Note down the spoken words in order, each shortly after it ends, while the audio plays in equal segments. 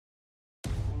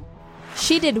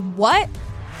She Did What?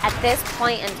 At this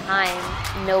point in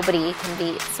time, nobody can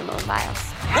beat Simone Biles.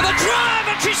 With a drive,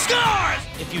 and she scores!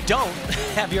 If you don't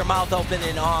have your mouth open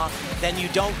in awe, then you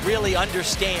don't really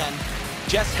understand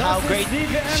just how great she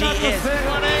is.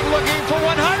 Running, looking for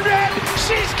 100.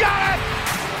 She's got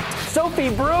it! Sophie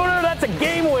Bruner, that's a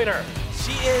game winner.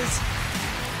 She is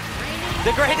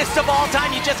the greatest of all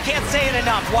time. You just can't say it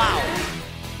enough. Wow.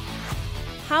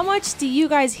 How much do you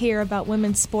guys hear about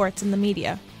women's sports in the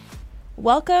media?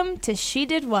 Welcome to She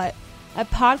Did What, a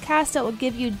podcast that will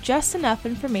give you just enough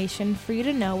information for you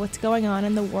to know what's going on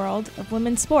in the world of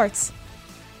women's sports.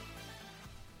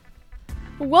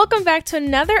 Welcome back to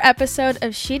another episode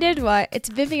of She Did What. It's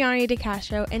Viviani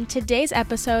DeCastro, and today's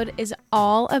episode is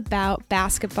all about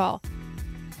basketball.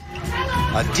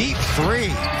 A deep three.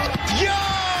 Yo!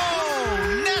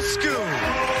 Nescu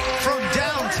from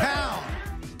downtown.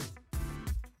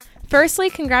 Firstly,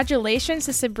 congratulations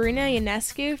to Sabrina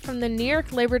Ionescu from the New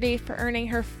York Liberty for earning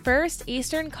her first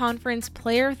Eastern Conference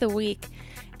Player of the Week.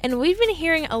 And we've been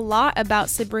hearing a lot about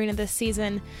Sabrina this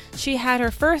season. She had her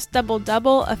first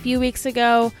double-double a few weeks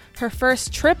ago, her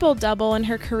first triple-double in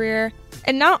her career.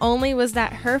 And not only was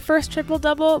that her first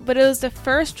triple-double, but it was the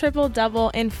first triple-double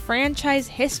in franchise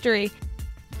history.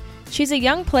 She's a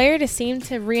young player to seem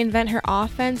to reinvent her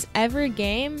offense every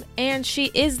game, and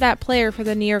she is that player for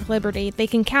the New York Liberty. They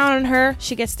can count on her,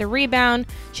 she gets the rebound,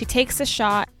 she takes the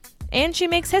shot, and she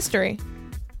makes history.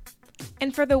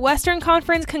 And for the Western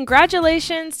Conference,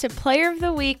 congratulations to Player of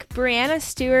the Week, Breanna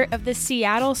Stewart of the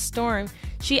Seattle Storm.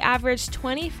 She averaged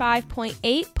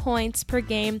 25.8 points per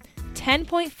game,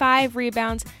 10.5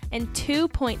 rebounds, and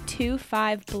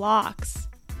 2.25 blocks.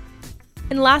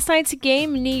 In last night's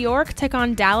game, New York took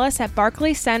on Dallas at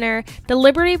Barclays Center. The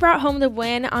Liberty brought home the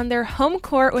win on their home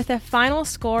court with a final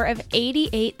score of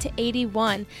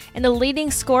 88-81. And the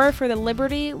leading scorer for the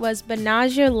Liberty was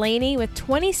Betnijah Laney with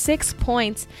 26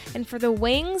 points. And for the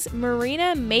Wings,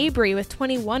 Marina Mabrey with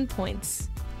 21 points.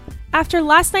 After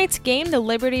last night's game, the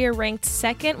Liberty are ranked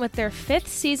second with their 5th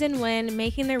season win,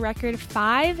 making their record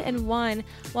 5-1,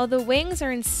 while the Wings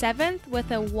are in 7th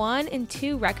with a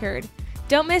 1-2 record.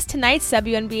 Don't miss tonight's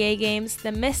WNBA games.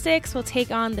 The Mystics will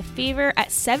take on the Fever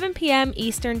at 7 p.m.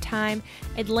 Eastern Time.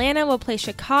 Atlanta will play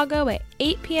Chicago at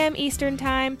 8 p.m. Eastern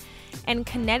Time. And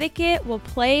Connecticut will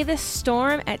play the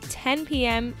Storm at 10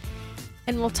 p.m.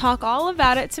 And we'll talk all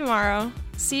about it tomorrow.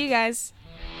 See you guys.